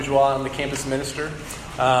Joie. I'm the campus minister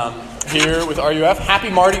here with RUF. Happy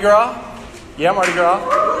Mardi Gras. Yeah, Mardi Gras.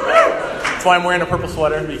 That's why I'm wearing a purple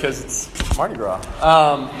sweater, because it's Mardi Gras.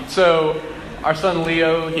 So our son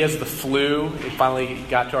Leo, he has the flu. He finally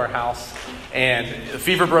got to our house. And the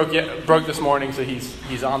fever broke this morning, so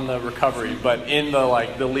he's on the recovery. But in the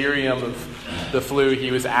delirium of the flu,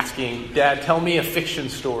 he was asking, "Dad, tell me a fiction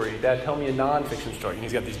story. Dad, tell me a nonfiction story." And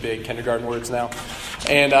he's got these big kindergarten words now.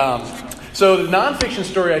 And so the nonfiction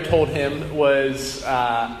story I told him was,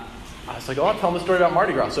 I was like, I'll tell him a story about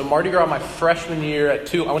Mardi Gras. So Mardi Gras, my freshman year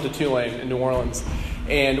I went to Tulane in New Orleans,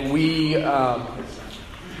 and we,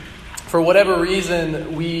 for whatever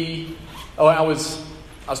reason, I was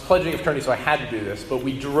pledging a fraternity, so I had to do this. But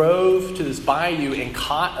we drove to this bayou and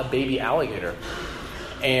caught a baby alligator,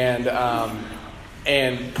 and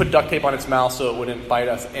put duct tape on its mouth so it wouldn't bite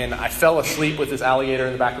us. And I fell asleep with this alligator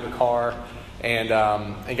in the back of the car, and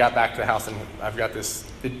got back to the house. And I've got this.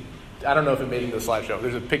 I don't know if it made it into the slideshow.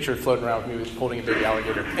 There's a picture floating around with me holding a baby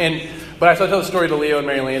alligator. But I tell the story to Leo and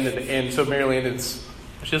Mary Landon, and so Mary Landon's.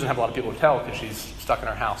 She doesn't have a lot of people to tell because she's stuck in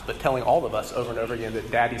our house, but telling all of us over and over again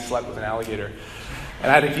that Daddy slept with an alligator.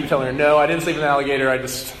 And I had to keep telling her, no, I didn't sleep with an alligator. I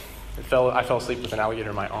fell asleep with an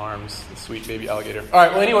alligator in my arms, a sweet baby alligator. All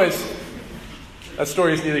right, well, anyways, that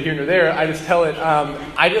story is neither here nor there. I just tell it.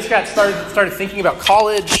 I just got started thinking about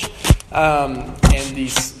college, and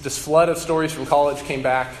this flood of stories from college came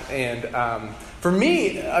back. And for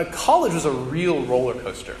me, college was a real roller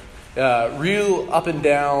coaster, real up and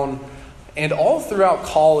down. And all throughout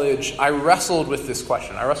college, I wrestled with this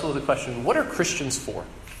question. What are Christians for?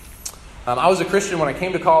 I was a Christian when I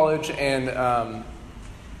came to college, and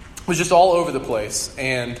was just all over the place,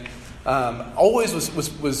 and always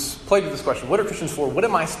was plagued with this question: what are Christians for? What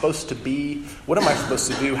am I supposed to be? What am I supposed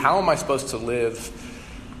to do? How am I supposed to live?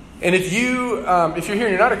 And if you're here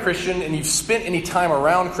and you're not a Christian, and you've spent any time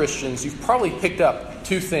around Christians, you've probably picked up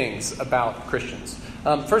two things about Christians.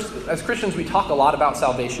 First, as Christians, we talk a lot about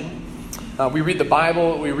salvation. We read the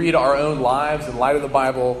Bible, we read our own lives in light of the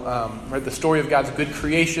Bible, read the story of God's good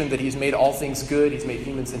creation, that He's made all things good, He's made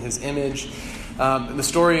humans in His image. The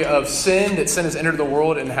story of sin, that sin has entered the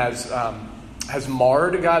world and has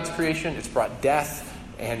marred God's creation. It's brought death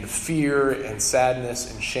and fear and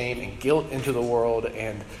sadness and shame and guilt into the world.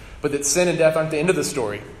 But that sin and death aren't the end of the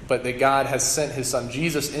story, but that God has sent His Son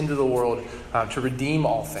Jesus into the world to redeem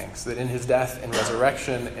all things. That in His death and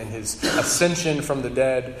resurrection and His ascension from the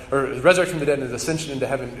dead, or His resurrection from the dead and His ascension into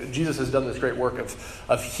heaven, Jesus has done this great work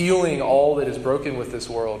of healing all that is broken with this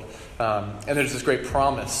world. And there's this great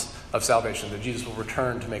promise of salvation, that Jesus will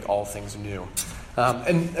return to make all things new.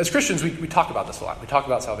 And as Christians, we talk about this a lot. We talk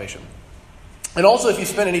about salvation. And also, if you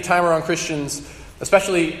spend any time around Christians,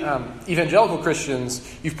 especially evangelical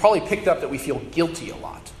Christians, you've probably picked up that we feel guilty a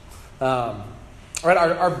lot.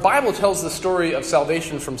 Our Bible tells the story of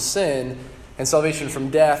salvation from sin, and salvation from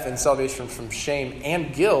death, and salvation from shame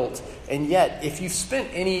and guilt. And yet, if you've spent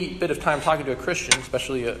any bit of time talking to a Christian,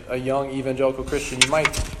 especially a young evangelical Christian, you might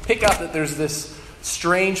pick up that there's this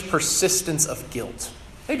strange persistence of guilt.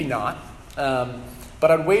 Maybe not.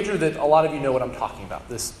 But I'd wager that a lot of you know what I'm talking about,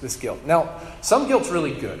 this guilt. Now, some guilt's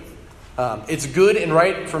really good. It's good and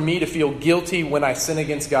right for me to feel guilty when I sin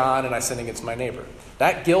against God and I sin against my neighbor.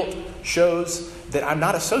 That guilt shows that I'm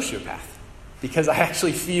not a sociopath, because I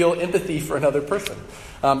actually feel empathy for another person.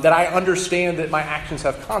 That I understand that my actions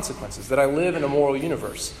have consequences, that I live in a moral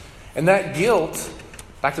universe. And that guilt,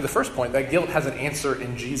 back to the first point, that guilt has an answer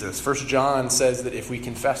in Jesus. 1 John says that if we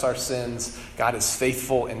confess our sins, God is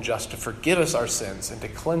faithful and just to forgive us our sins and to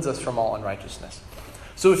cleanse us from all unrighteousness.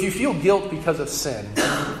 So if you feel guilt because of sin,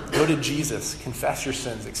 go to Jesus, confess your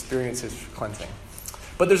sins, experience His cleansing.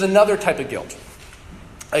 But there's another type of guilt.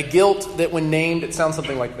 A guilt that when named, it sounds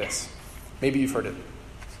something like this. Maybe you've heard it.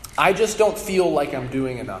 I just don't feel like I'm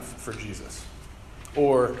doing enough for Jesus.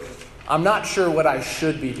 Or, I'm not sure what I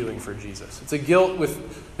should be doing for Jesus. It's a guilt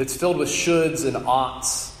that's filled with shoulds and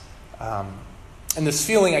oughts. And this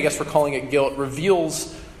feeling, I guess we're calling it guilt,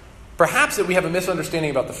 reveals perhaps that we have a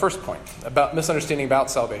misunderstanding about the first point, misunderstanding about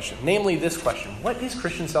salvation. Namely this question: what is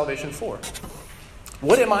Christian salvation for?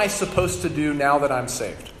 What am I supposed to do now that I'm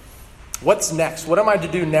saved? What's next? What am I to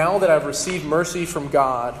do now that I've received mercy from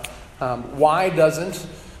God? Why doesn't,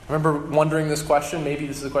 I remember wondering this question, maybe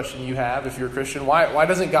this is a question you have if you're a Christian, why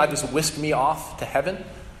doesn't God just whisk me off to heaven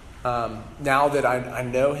now that I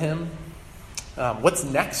know Him? What's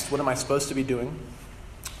next? What am I supposed to be doing?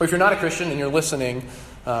 Or if you're not a Christian and you're listening,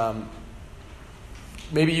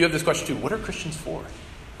 maybe you have this question too. What are Christians for?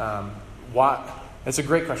 Why? It's a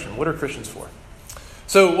great question. What are Christians for?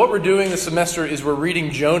 So what we're doing this semester is we're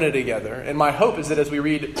reading Jonah together. And my hope is that as we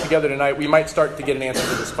read together tonight, we might start to get an answer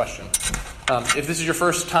to this question. If this is your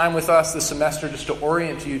first time with us this semester, just to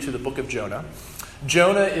orient you to the book of Jonah.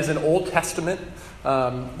 Jonah is an Old Testament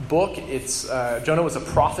book. Jonah was a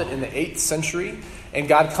prophet in the 8th century. And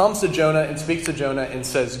God comes to Jonah and speaks to Jonah and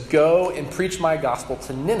says, "Go and preach my gospel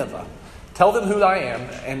to Nineveh. Tell them who I am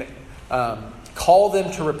and call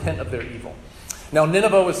them to repent of their evil." Now,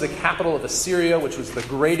 Nineveh was the capital of Assyria, which was the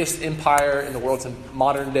greatest empire in the world in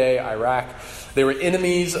modern-day Iraq. They were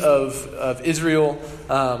enemies of Israel.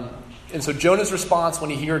 And so Jonah's response when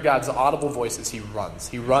he hears God's audible voices, he runs.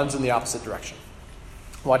 He runs in the opposite direction.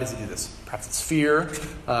 Why does he do this? Perhaps it's fear.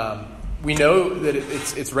 We know that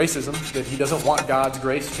it's racism, that he doesn't want God's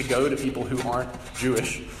grace to go to people who aren't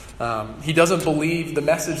Jewish. He doesn't believe the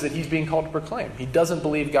message that he's being called to proclaim. He doesn't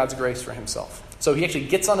believe God's grace for himself. So he actually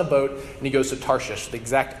gets on a boat and he goes to Tarshish, the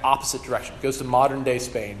exact opposite direction. He goes to modern-day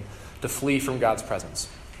Spain to flee from God's presence.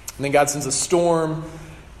 And then God sends a storm,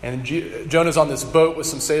 and Jonah's on this boat with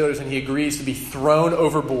some sailors, and he agrees to be thrown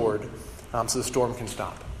overboard so the storm can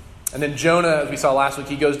stop. And then Jonah, as we saw last week,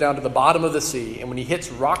 he goes down to the bottom of the sea, and when he hits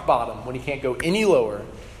rock bottom, when he can't go any lower,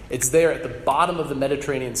 it's there at the bottom of the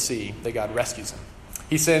Mediterranean Sea that God rescues him.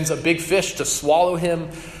 He sends a big fish to swallow him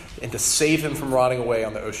and to save him from rotting away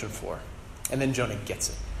on the ocean floor. And then Jonah gets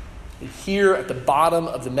it. And here at the bottom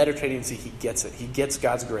of the Mediterranean Sea, he gets it. He gets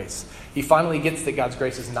God's grace. He finally gets that God's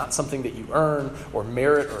grace is not something that you earn or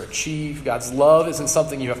merit or achieve. God's love isn't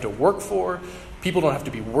something you have to work for. People don't have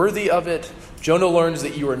to be worthy of it. Jonah learns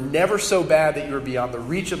that you are never so bad that you are beyond the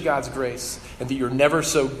reach of God's grace, and that you're never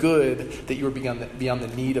so good that you are beyond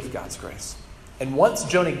the need of God's grace. And once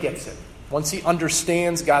Jonah gets it, once he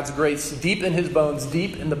understands God's grace deep in his bones,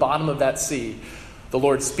 deep in the bottom of that sea, the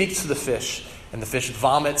Lord speaks to the fish, and the fish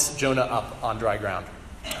vomits Jonah up on dry ground.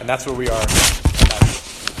 And that's where we are tonight.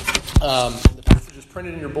 The passage is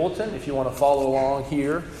printed in your bulletin if you want to follow along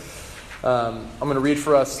here. I'm going to read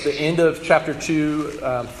for us the end of chapter 2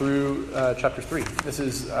 through chapter 3. This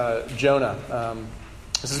is Jonah.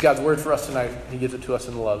 This is God's word for us tonight. He gives it to us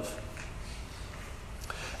in love.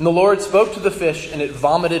 "And the Lord spoke to the fish, and it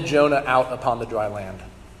vomited Jonah out upon the dry land.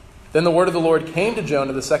 Then the word of the Lord came to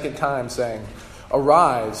Jonah the second time, saying,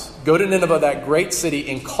 'Arise, go to Nineveh, that great city,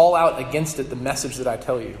 and call out against it the message that I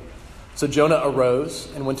tell you.' So Jonah arose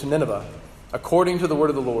and went to Nineveh, according to the word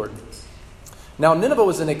of the Lord. Now Nineveh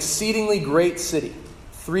was an exceedingly great city,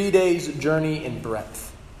 3 days' journey in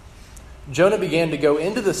breadth. Jonah began to go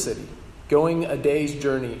into the city, going a day's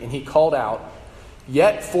journey, and he called out,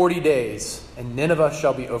 'Yet 40 days, and Nineveh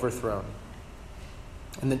shall be overthrown.'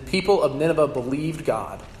 And the people of Nineveh believed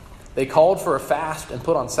God. They called for a fast and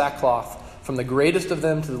put on sackcloth, from the greatest of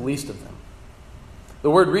them to the least of them. The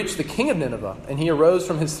word reached the king of Nineveh, and he arose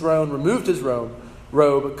from his throne, removed his robe,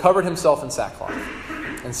 covered himself in sackcloth,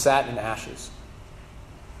 and sat in ashes.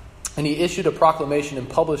 And he issued a proclamation and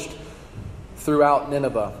published throughout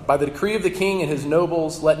Nineveh, 'By the decree of the king and his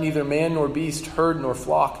nobles, let neither man nor beast, herd nor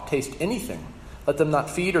flock taste anything. Let them not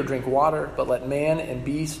feed or drink water, but let man and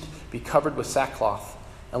beast be covered with sackcloth,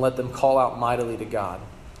 and let them call out mightily to God.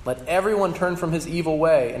 Let everyone turn from his evil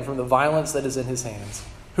way and from the violence that is in his hands.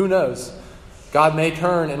 Who knows? God may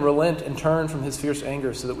turn and relent and turn from his fierce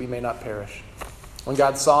anger so that we may not perish.' When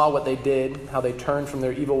God saw what they did, how they turned from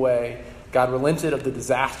their evil way, God relented of the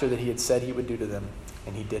disaster that he had said he would do to them,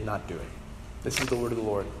 and he did not do it." This is the word of the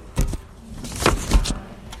Lord.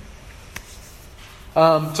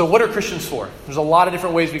 So what are Christians for? There's a lot of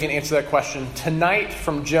different ways we can answer that question. Tonight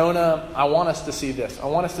from Jonah, I want us to see this. I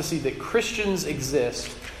want us to see that Christians exist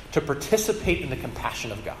to participate in the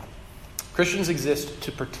compassion of God. Christians exist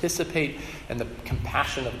to participate in the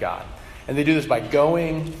compassion of God. And they do this by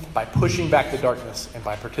going, by pushing back the darkness, and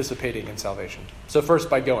by participating in salvation. So first,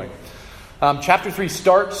 by going. Chapter 3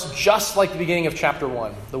 starts just like the beginning of chapter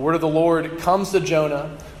 1. The word of the Lord comes to Jonah.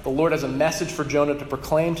 The Lord has a message for Jonah to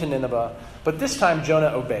proclaim to Nineveh. But this time, Jonah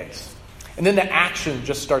obeys. And then the action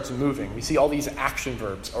just starts moving. We see all these action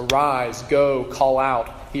verbs. Arise, go, call out.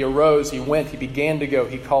 He arose, he went, he began to go,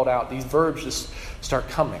 he called out. These verbs just start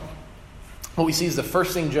coming. What we see is the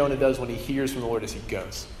first thing Jonah does when he hears from the Lord is he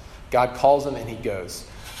goes. God calls him and he goes.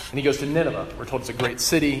 And he goes to Nineveh. We're told it's a great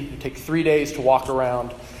city. It takes 3 days to walk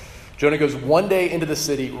around. Jonah goes 1 day into the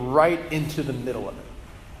city, right into the middle of it.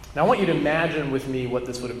 Now I want you to imagine with me what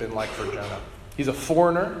this would have been like for Jonah. He's a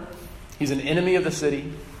foreigner. He's an enemy of the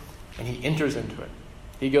city. And he enters into it.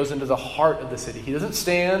 He goes into the heart of the city. He doesn't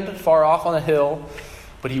stand far off on a hill,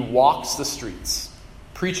 but he walks the streets,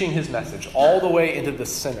 preaching his message all the way into the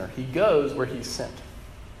center. He goes where he's sent.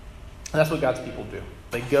 And that's what God's people do.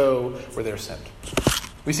 They go where they're sent.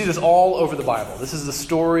 We see this all over the Bible. This is the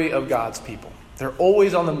story of God's people. They're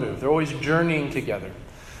always on the move. They're always journeying together.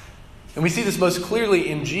 And we see this most clearly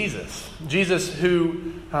in Jesus. Jesus,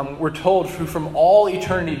 who we're told, who from all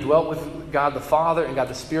eternity dwelt with God the Father and God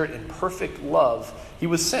the Spirit in perfect love, he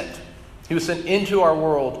was sent. He was sent into our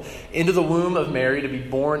world, into the womb of Mary to be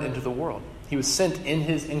born into the world. He was sent in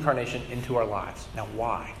his incarnation into our lives. Now,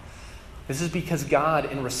 why? This is because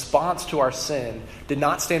God, in response to our sin, did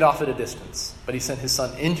not stand off at a distance, but he sent his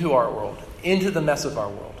Son into our world, into the mess of our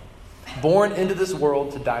world, born into this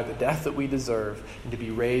world to die the death that we deserve and to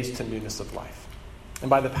be raised to newness of life. And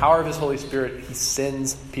by the power of his Holy Spirit, he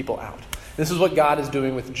sends people out. This is what God is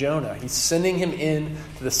doing with Jonah. He's sending him in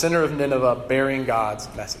to the center of Nineveh, bearing God's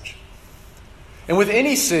message. And with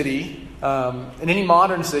any city, in any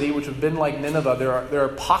modern city, which have been like Nineveh, there are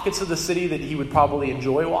pockets of the city that he would probably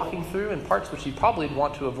enjoy walking through and parts which he probably would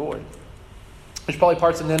want to avoid. There's probably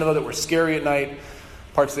parts of Nineveh that were scary at night,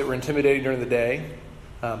 parts that were intimidating during the day,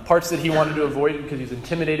 parts that he wanted to avoid because he was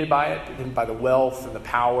intimidated by it, by the wealth and the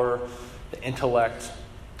power, the intellect,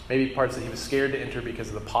 maybe parts that he was scared to enter because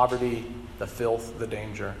of the poverty, the filth, the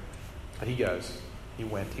danger. But he goes. He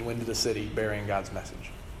went to the city bearing God's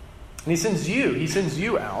message. And he sends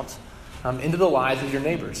you out into the lives of your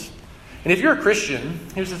neighbors. And if you're a Christian,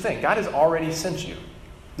 here's the thing. God has already sent you.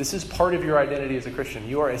 This is part of your identity as a Christian.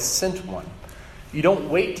 You are a sent one. You don't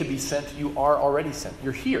wait to be sent. You are already sent.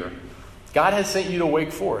 You're here. God has sent you to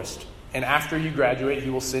Wake Forest. And after you graduate, he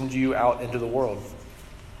will send you out into the world.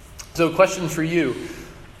 So a question for you.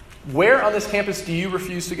 Where on this campus do you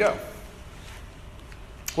refuse to go?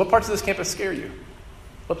 What parts of this campus scare you?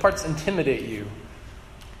 What parts intimidate you?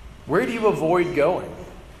 Where do you avoid going?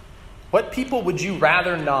 What people would you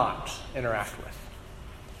rather not interact with?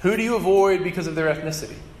 Who do you avoid because of their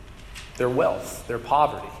ethnicity, their wealth, their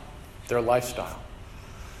poverty, their lifestyle?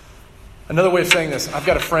 Another way of saying this, I've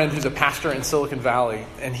got a friend who's a pastor in Silicon Valley,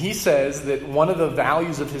 and he says that one of the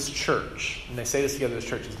values of his church, and they say this together as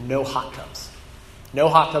church, is no hot tubs. No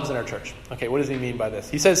hot tubs in our church. Okay, what does he mean by this?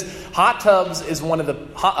 He says a hot tub is one of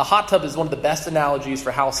the best analogies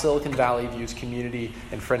for how Silicon Valley views community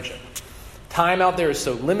and friendship. Time out there is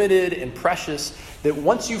so limited and precious that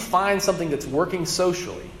once you find something that's working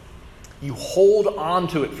socially, you hold on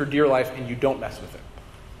to it for dear life and you don't mess with it.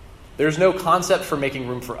 There's no concept for making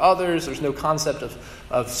room for others. There's no concept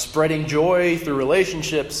of spreading joy through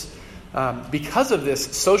relationships. Because of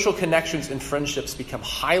this, social connections and friendships become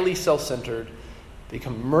highly self-centered,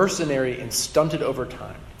 become mercenary and stunted over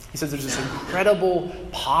time. He says there's this incredible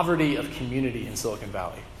poverty of community in Silicon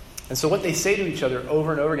Valley. And so what they say to each other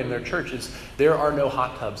over and over again in their church is, there are no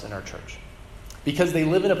hot tubs in our church. Because they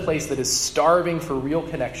live in a place that is starving for real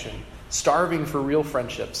connection, starving for real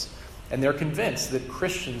friendships, and they're convinced that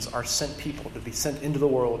Christians are sent people to be sent into the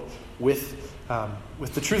world with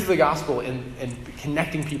the truth of the gospel and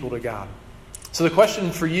connecting people to God. So the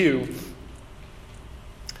question for you,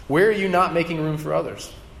 where are you not making room for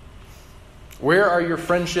others? Where are your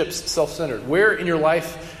friendships self-centered? Where in your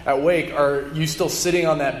life at Wake are you still sitting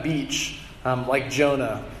on that beach like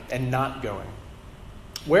Jonah and not going?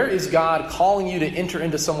 Where is God calling you to enter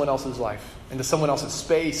into someone else's life, into someone else's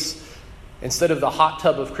space, instead of the hot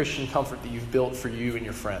tub of Christian comfort that you've built for you and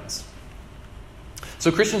your friends?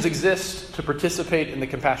 So Christians exist to participate in the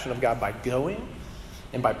compassion of God by going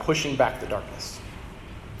and by pushing back the darkness.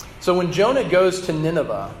 So when Jonah goes to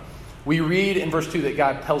Nineveh, we read in verse 2 that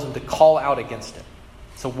God tells him to call out against it.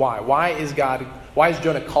 So why? Why is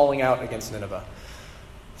Jonah calling out against Nineveh?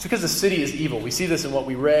 It's because the city is evil. We see this in what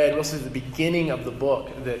we read. We also see at the beginning of the book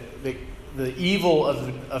that the evil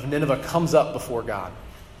of Nineveh comes up before God.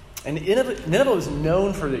 And Nineveh was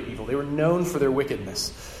known for their evil. They were known for their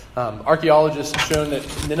wickedness. Archaeologists have shown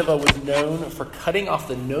that Nineveh was known for cutting off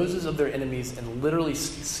the noses of their enemies and literally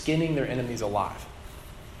skinning their enemies alive.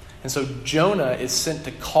 And so Jonah is sent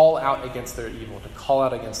to call out against their evil, to call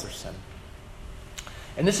out against their sin.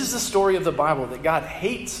 And this is the story of the Bible, that God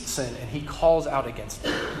hates sin and he calls out against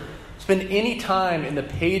it. Spend any time in the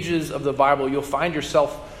pages of the Bible, you'll find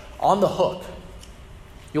yourself on the hook.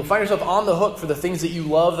 You'll find yourself on the hook for the things that you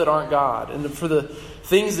love that aren't God, and for the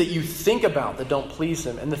things that you think about that don't please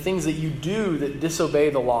him, and the things that you do that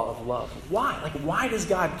disobey the law of love. Why? Why does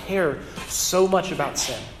God care so much about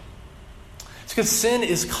sin? It's because sin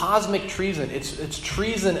is cosmic treason. It's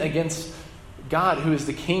treason against God, who is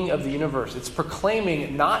the King of the universe. It's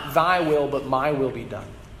proclaiming, not thy will, but my will be done.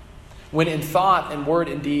 When in thought and word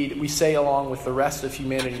and deed, we say along with the rest of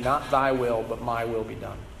humanity, not thy will, but my will be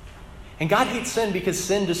done. And God hates sin because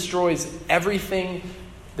sin destroys everything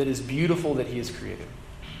that is beautiful that he has created.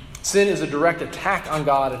 Sin is a direct attack on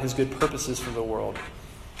God and his good purposes for the world.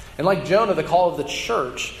 And like Jonah, the call of the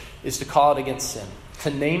church is to call out against sin,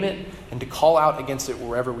 to name it and to call out against it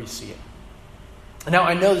wherever we see it. Now,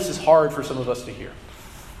 I know this is hard for some of us to hear.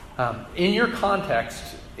 In your context,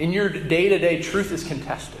 in your day-to-day, truth is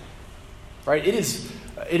contested, right? It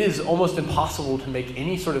is almost impossible to make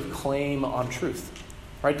any sort of claim on truth,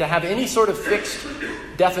 right? To have any sort of fixed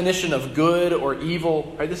definition of good or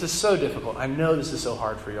evil, right? This is so difficult. I know this is so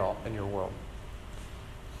hard for y'all in your world.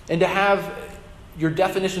 And to have your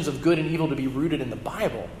definitions of good and evil to be rooted in the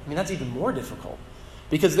Bible, I mean, that's even more difficult.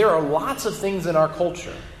 Because there are lots of things in our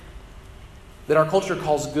culture that our culture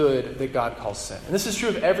calls good that God calls sin. And this is true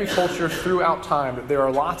of every culture throughout time, that there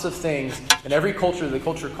are lots of things in every culture the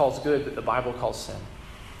culture calls good that the Bible calls sin.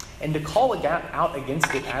 And to call out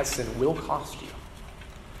against it as sin will cost you.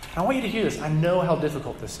 And I want you to hear this. I know how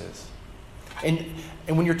difficult this is. And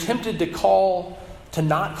when you're tempted to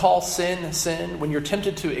not call sin, sin, when you're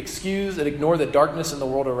tempted to excuse and ignore the darkness in the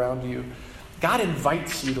world around you, God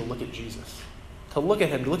invites you to look at Jesus. To look at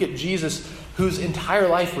him, to look at Jesus, whose entire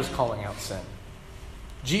life was calling out sin.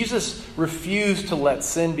 Jesus refused to let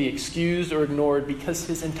sin be excused or ignored because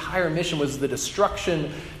his entire mission was the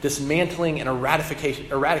destruction, dismantling, and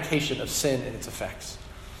eradication of sin and its effects.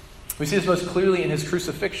 We see this most clearly in his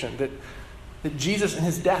crucifixion, that Jesus in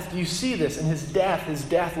his death, you see this, in his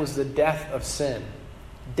death was the death of sin.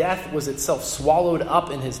 Death was itself swallowed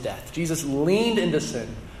up in his death. Jesus leaned into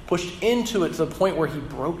sin, pushed into it to the point where he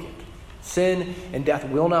broke it. Sin and death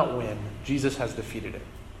will not win. Jesus has defeated it.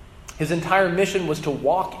 His entire mission was to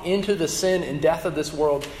walk into the sin and death of this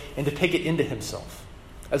world and to take it into himself,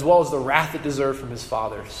 as well as the wrath it deserved from his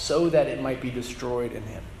Father, so that it might be destroyed in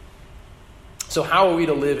him. So how are we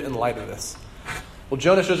to live in light of this? Well,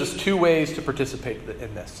 Jonah shows us two ways to participate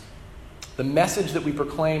in this. The message that we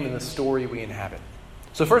proclaim and the story we inhabit.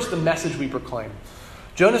 So first, the message we proclaim.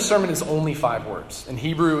 Jonah's sermon is only 5 words. In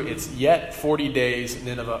Hebrew, it's yet 40 days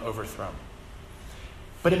Nineveh overthrown.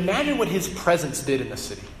 But imagine what his presence did in the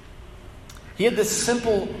city. He had this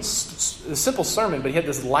simple sermon, but he had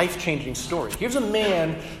this life-changing story. Here's a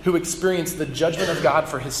man who experienced the judgment of God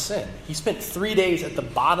for his sin. He spent 3 days at the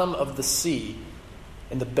bottom of the sea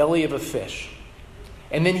in the belly of a fish.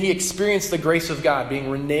 And then he experienced the grace of God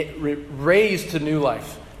being raised to new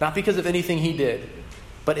life. Not because of anything he did,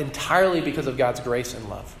 but entirely because of God's grace and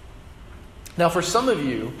love. Now, for some of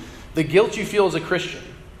you, the guilt you feel as a Christian,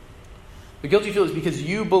 the guilt you feel is because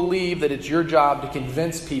you believe that it's your job to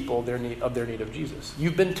convince people of their need of Jesus.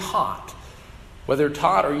 You've been taught, whether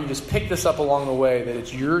taught or you just pick this up along the way, that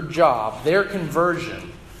it's your job, their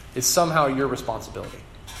conversion is somehow your responsibility.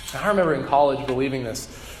 Now, I remember in college believing this.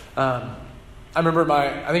 I remember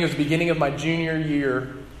I think it was the beginning of my junior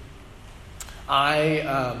year,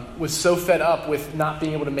 I was so fed up with not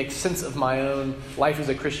being able to make sense of my own life as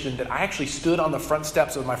a Christian that I actually stood on the front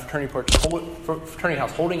steps of my fraternity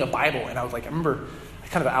house holding a Bible. And I was like, I remember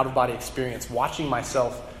kind of an out-of-body experience watching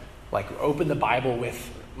myself like open the Bible with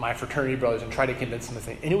my fraternity brothers and try to convince them of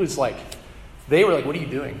things. And it was like, they were like, what are you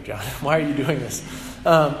doing, John? Why are you doing this?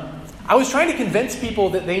 I was trying to convince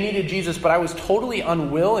people that they needed Jesus, but I was totally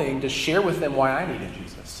unwilling to share with them why I needed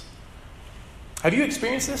Jesus. Have you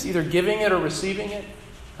experienced this, either giving it or receiving it?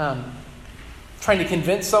 Trying to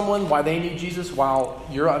convince someone why they need Jesus while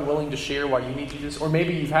you're unwilling to share why you need Jesus? Or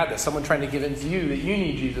maybe you've had this, someone trying to convince you that you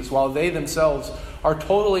need Jesus while they themselves are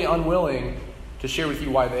totally unwilling to share with you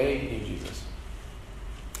why they need Jesus.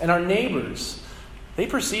 And our neighbors, they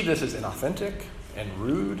perceive this as inauthentic and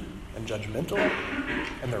rude and judgmental,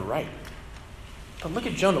 and they're right. But look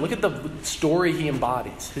at Jonah. Look at the story he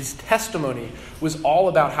embodies. His testimony was all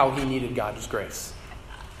about how he needed God's grace.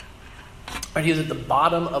 Right? He was at the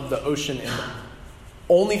bottom of the ocean, and the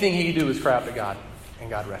only thing he could do was cry out to God,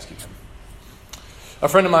 and God rescued him. A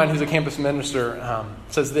friend of mine who's a campus minister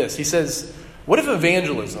says this. He says, what if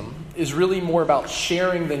evangelism is really more about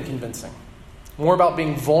sharing than convincing? More about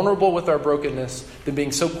being vulnerable with our brokenness than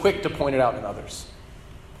being so quick to point it out in others?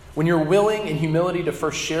 When you're willing in humility to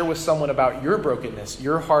first share with someone about your brokenness,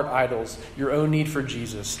 your heart idols, your own need for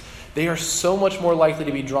Jesus, they are so much more likely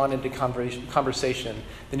to be drawn into conversation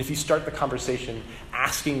than if you start the conversation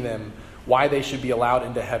asking them why they should be allowed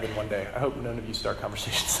into heaven one day. I hope none of you start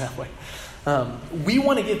conversations that way. We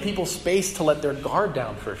want to give people space to let their guard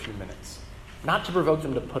down for a few minutes, not to provoke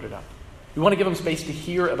them to put it up. We want to give them space to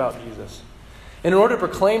hear about Jesus. And in order to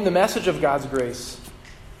proclaim the message of God's grace,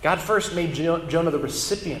 God first made Jonah the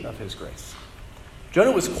recipient of his grace.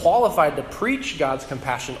 Jonah was qualified to preach God's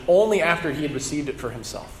compassion only after he had received it for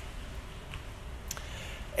himself.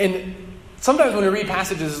 And sometimes when we read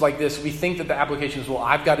passages like this, we think that the application is, well,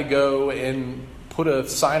 I've got to go and put a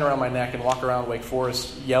sign around my neck and walk around Wake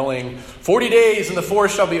Forest yelling, 40 days and the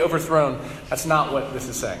forest shall be overthrown. That's not what this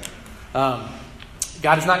is saying.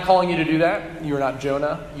 God is not calling you to do that. You are not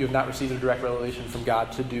Jonah. You have not received a direct revelation from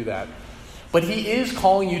God to do that. But he is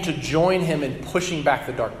calling you to join him in pushing back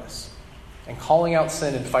the darkness and calling out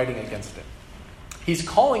sin and fighting against it. He's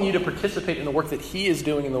calling you to participate in the work that he is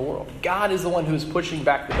doing in the world. God is the one who is pushing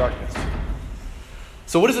back the darkness.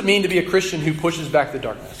 So what does it mean to be a Christian who pushes back the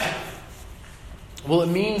darkness? Well, it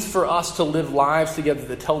means for us to live lives together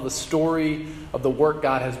that tell the story of the work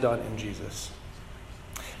God has done in Jesus.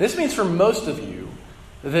 And this means for most of you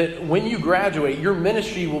that when you graduate, your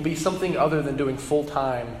ministry will be something other than doing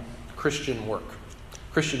full-time Christian work,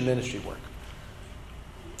 Christian ministry work.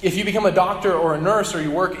 If you become a doctor or a nurse or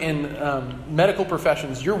you work in medical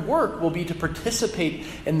professions, your work will be to participate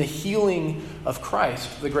in the healing of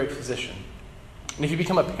Christ, the great physician. And if you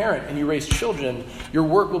become a parent and you raise children, your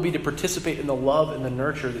work will be to participate in the love and the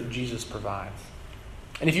nurture that Jesus provides.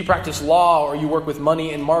 And if you practice law or you work with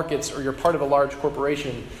money in markets or you're part of a large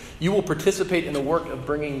corporation, you will participate in the work of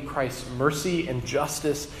bringing Christ's mercy and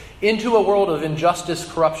justice into a world of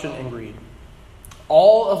injustice, corruption, and greed.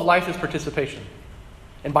 All of life is participation.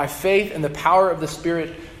 And by faith and the power of the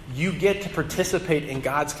Spirit, you get to participate in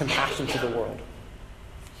God's compassion to the world.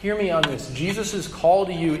 Hear me on this. Jesus' call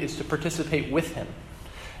to you is to participate with him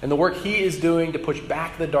in the work he is doing to push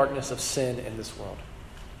back the darkness of sin in this world.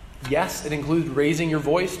 Yes, it includes raising your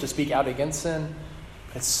voice to speak out against sin.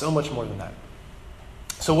 It's so much more than that.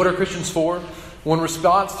 So what are Christians for? Well, in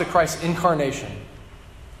response to Christ's incarnation,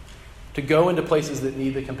 to go into places that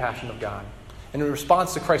need the compassion of God. And in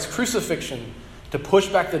response to Christ's crucifixion, to push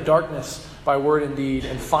back the darkness by word and deed.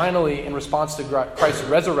 And finally, in response to Christ's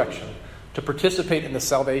resurrection, to participate in the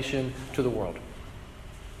salvation to the world.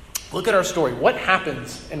 Look at our story. What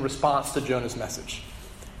happens in response to Jonah's message?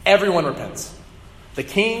 Everyone repents. The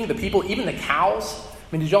king, the people, even the cows.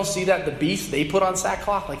 I mean, did y'all see that? The beasts, they put on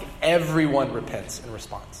sackcloth. Like, everyone repents in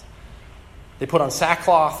response. They put on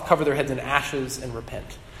sackcloth, cover their heads in ashes, and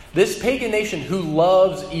repent. This pagan nation who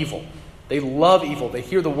loves evil, they love evil. They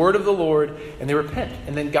hear the word of the Lord and they repent.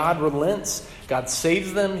 And then God relents. God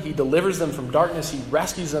saves them. He delivers them from darkness. He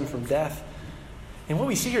rescues them from death. And what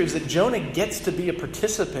we see here is that Jonah gets to be a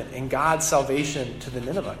participant in God's salvation to the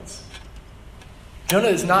Ninevites. Jonah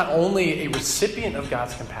is not only a recipient of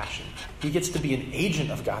God's compassion, he gets to be an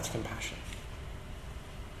agent of God's compassion.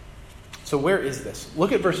 So where is this?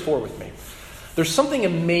 Look at verse 4 with me. There's something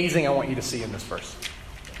amazing I want you to see in this verse.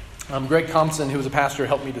 Greg Thompson, who was a pastor,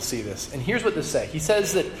 helped me to see this. And here's what this says. He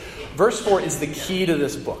says that verse 4 is the key to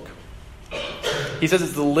this book. He says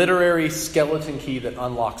it's the literary skeleton key that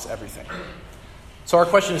unlocks everything. So our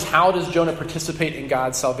question is, how does Jonah participate in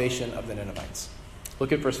God's salvation of the Ninevites?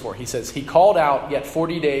 Look at verse 4. He says, he called out, yet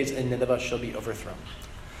 40 days and Nineveh shall be overthrown.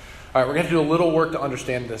 All right, we're going to do a little work to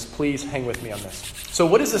understand this. Please hang with me on this. So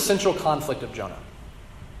what is the central conflict of Jonah?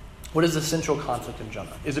 What is the central conflict in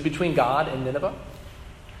Jonah? Is it between God and Nineveh?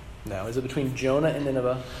 No. Is it between Jonah and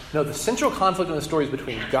Nineveh? No, the central conflict in the story is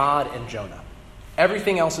between God and Jonah.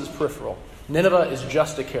 Everything else is peripheral. Nineveh is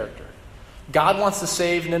just a character. God wants to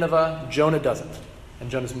save Nineveh, Jonah doesn't. And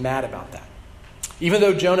Jonah's mad about that. Even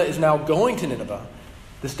though Jonah is now going to Nineveh,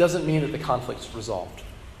 this doesn't mean that the conflict's resolved.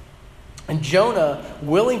 And Jonah,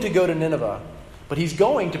 willing to go to Nineveh, but he's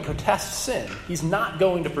going to protest sin. He's not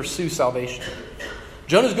going to pursue salvation.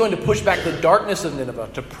 Jonah's going to push back the darkness of Nineveh,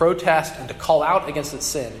 to protest and to call out against its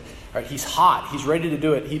sin. Right, he's hot. He's ready to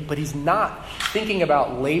do it. But he's not thinking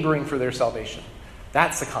about laboring for their salvation.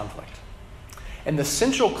 That's the conflict. And the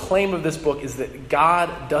central claim of this book is that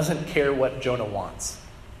God doesn't care what Jonah wants.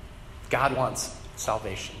 God wants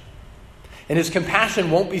salvation. And his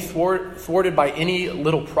compassion won't be thwarted by any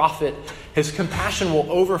little prophet. His compassion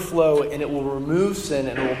will overflow and it will remove sin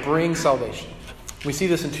and it will bring salvation. We see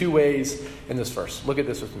this in two ways in this verse. Look at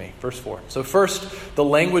this with me. Verse 4. So first, the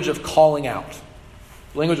language of calling out.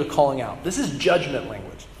 Language of calling out. This is judgment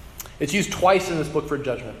language. It's used twice in this book for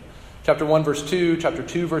judgment. Chapter 1, verse 2. Chapter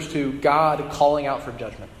 2, verse 2. God calling out for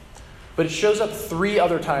judgment. But it shows up 3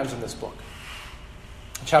 other times in this book.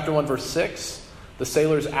 In chapter 1, verse 6, the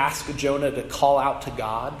sailors ask Jonah to call out to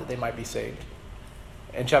God that they might be saved.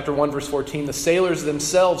 In chapter 1, verse 14, the sailors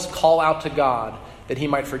themselves call out to God that he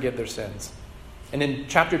might forgive their sins. And in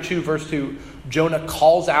chapter 2, verse 2, Jonah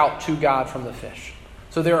calls out to God from the fish.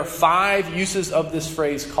 So there are 5 uses of this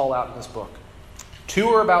phrase, call out, in this book. 2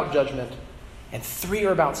 are about judgment, and 3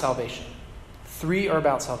 are about salvation. 3 are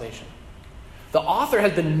about salvation. The author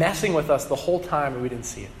has been messing with us the whole time, and we didn't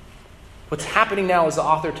see it. What's happening now, as the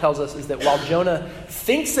author tells us, is that while Jonah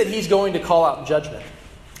thinks that he's going to call out judgment,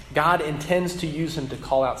 God intends to use him to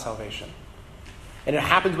call out salvation. And it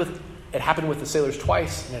happened with the sailors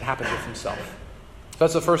twice, and it happened with himself. So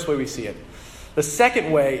that's the first way we see it. The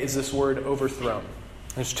second way is this word overthrown.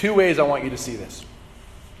 There's two ways I want you to see this.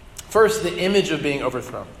 First, the image of being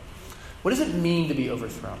overthrown. What does it mean to be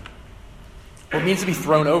overthrown? Well, it means to be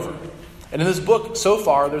thrown over. And in this book, so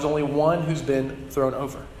far, there's only one who's been thrown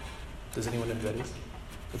over. Does anyone know who that is?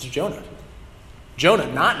 It's Jonah.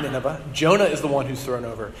 Jonah, not Nineveh. Jonah is the one who's thrown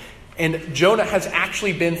over. And Jonah has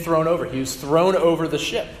actually been thrown over. He was thrown over the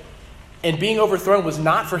ship. And being overthrown was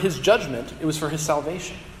not for his judgment, it was for his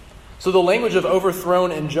salvation. So the language of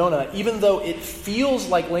overthrown in Jonah, even though it feels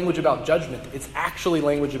like language about judgment, it's actually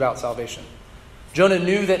language about salvation. Jonah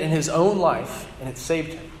knew that in his own life, and it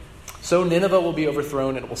saved him. So Nineveh will be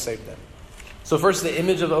overthrown and it will save them. So first, the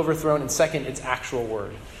image of overthrown, and second, its actual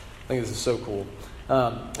word. I think this is so cool.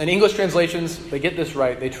 In English translations, they get this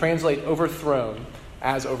right. They translate overthrown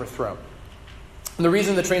as overthrown. And the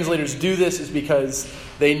reason the translators do this is because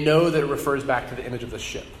they know that it refers back to the image of the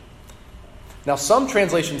ship. Now, some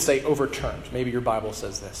translations say overturned. Maybe your Bible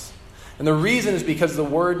says this. And the reason is because the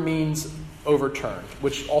word means overturned,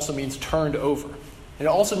 which also means turned over. And it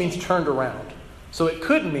also means turned around. So it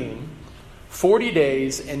could mean 40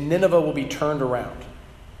 days and Nineveh will be turned around.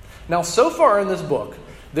 Now, so far in this book,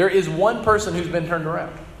 there is one person who's been turned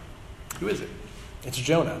around. Who is it? It's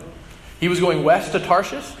Jonah. He was going west to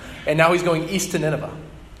Tarshish, and now he's going east to Nineveh.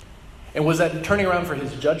 And was that turning around for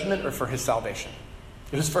his judgment or for his salvation?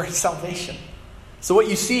 It was for his salvation. So what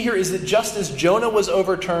you see here is that just as Jonah was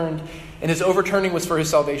overturned, and his overturning was for his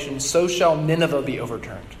salvation, so shall Nineveh be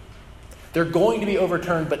overturned. They're going to be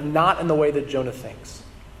overturned, but not in the way that Jonah thinks.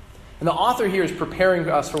 And the author here is preparing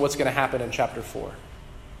us for what's going to happen in chapter 4.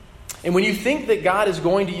 And when you think that God is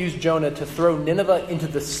going to use Jonah to throw Nineveh into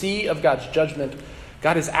the sea of God's judgment,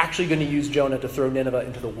 God is actually going to use Jonah to throw Nineveh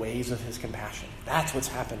into the waves of his compassion. That's what's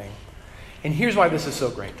happening. And here's why this is so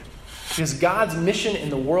great. Because God's mission in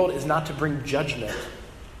the world is not to bring judgment,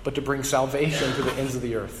 but to bring salvation to the ends of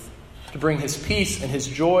the earth. To bring his peace and his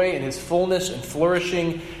joy and his fullness and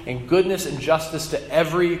flourishing and goodness and justice to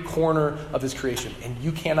every corner of his creation. And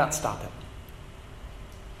you cannot stop him.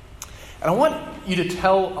 And I want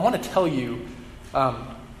to tell you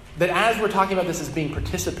that as we're talking about this as being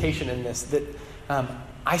participation in this, that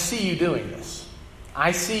I see you doing this.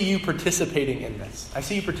 I see you participating in this. I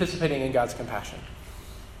see you participating in God's compassion.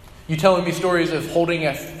 You telling me stories of holding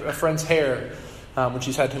a friend's hair when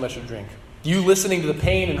she's had too much to drink. You listening to the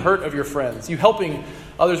pain and hurt of your friends. You helping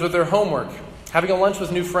others with their homework. Having a lunch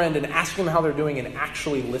with a new friend and asking them how they're doing and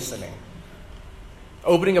actually listening.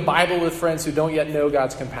 Opening a Bible with friends who don't yet know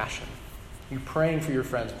God's compassion. You praying for your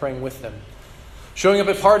friends, praying with them. Showing up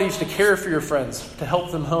at parties to care for your friends, to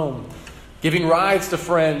help them home. Giving rides to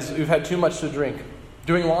friends who've had too much to drink.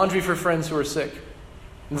 Doing laundry for friends who are sick.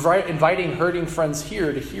 Inviting hurting friends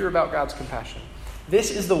here to hear about God's compassion.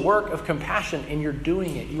 This is the work of compassion, and you're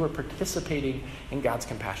doing it. You are participating in God's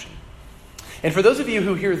compassion. And for those of you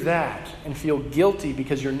who hear that and feel guilty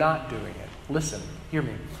because you're not doing it, listen, hear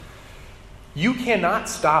me. You cannot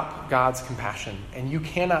stop God's compassion, and you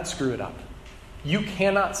cannot screw it up. You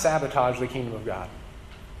cannot sabotage the kingdom of God.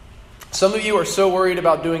 Some of you are so worried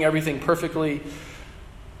about doing everything perfectly,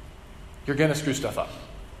 you're going to screw stuff up.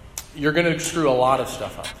 You're going to screw a lot of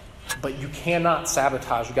stuff up. But you cannot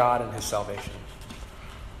sabotage God and his salvation.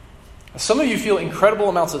 Some of you feel incredible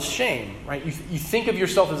amounts of shame, right? You think of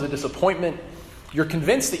yourself as a disappointment. You're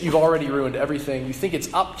convinced that you've already ruined everything. You think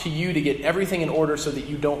it's up to you to get everything in order so that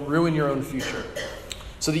you don't ruin your own future.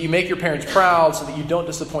 So that you make your parents proud, so that you don't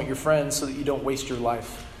disappoint your friends, so that you don't waste your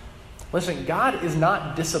life. Listen, God is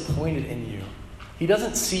not disappointed in you. He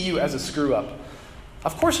doesn't see you as a screw-up.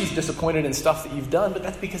 Of course he's disappointed in stuff that you've done, but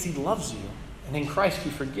that's because he loves you. And in Christ he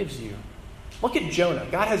forgives you. Look at Jonah.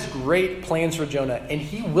 God has great plans for Jonah, and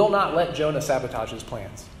he will not let Jonah sabotage his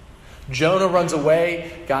plans. Jonah runs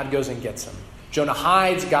away, God goes and gets him. Jonah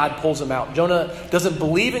hides, God pulls him out. Jonah doesn't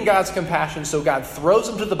believe in God's compassion, so God throws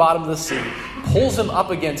him to the bottom of the sea, pulls him up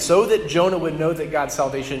again so that Jonah would know that God's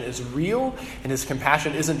salvation is real and his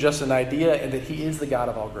compassion isn't just an idea and that he is the God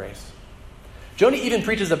of all grace. Jonah even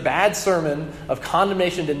preaches a bad sermon of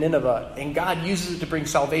condemnation to Nineveh, and God uses it to bring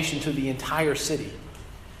salvation to the entire city.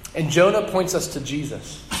 And Jonah points us to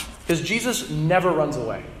Jesus, because Jesus never runs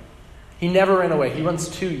away. He never ran away. He runs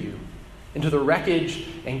to you, into the wreckage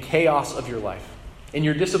and chaos of your life. In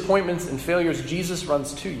your disappointments and failures, Jesus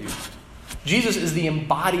runs to you. Jesus is the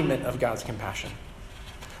embodiment of God's compassion.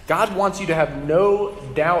 God wants you to have no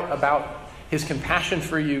doubt about his compassion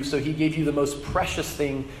for you, so he gave you the most precious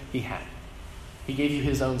thing he had. He gave you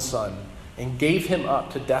his own son and gave him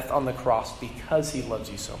up to death on the cross because he loves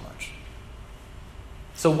you so much.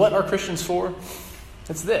 So what are Christians for?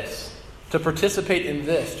 It's this, to participate in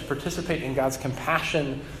this, to participate in God's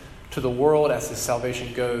compassion to the world as his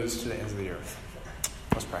salvation goes to the ends of the earth.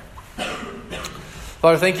 Let's pray.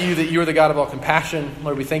 Father, thank you that you are the God of all compassion.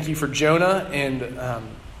 Lord, we thank you for Jonah and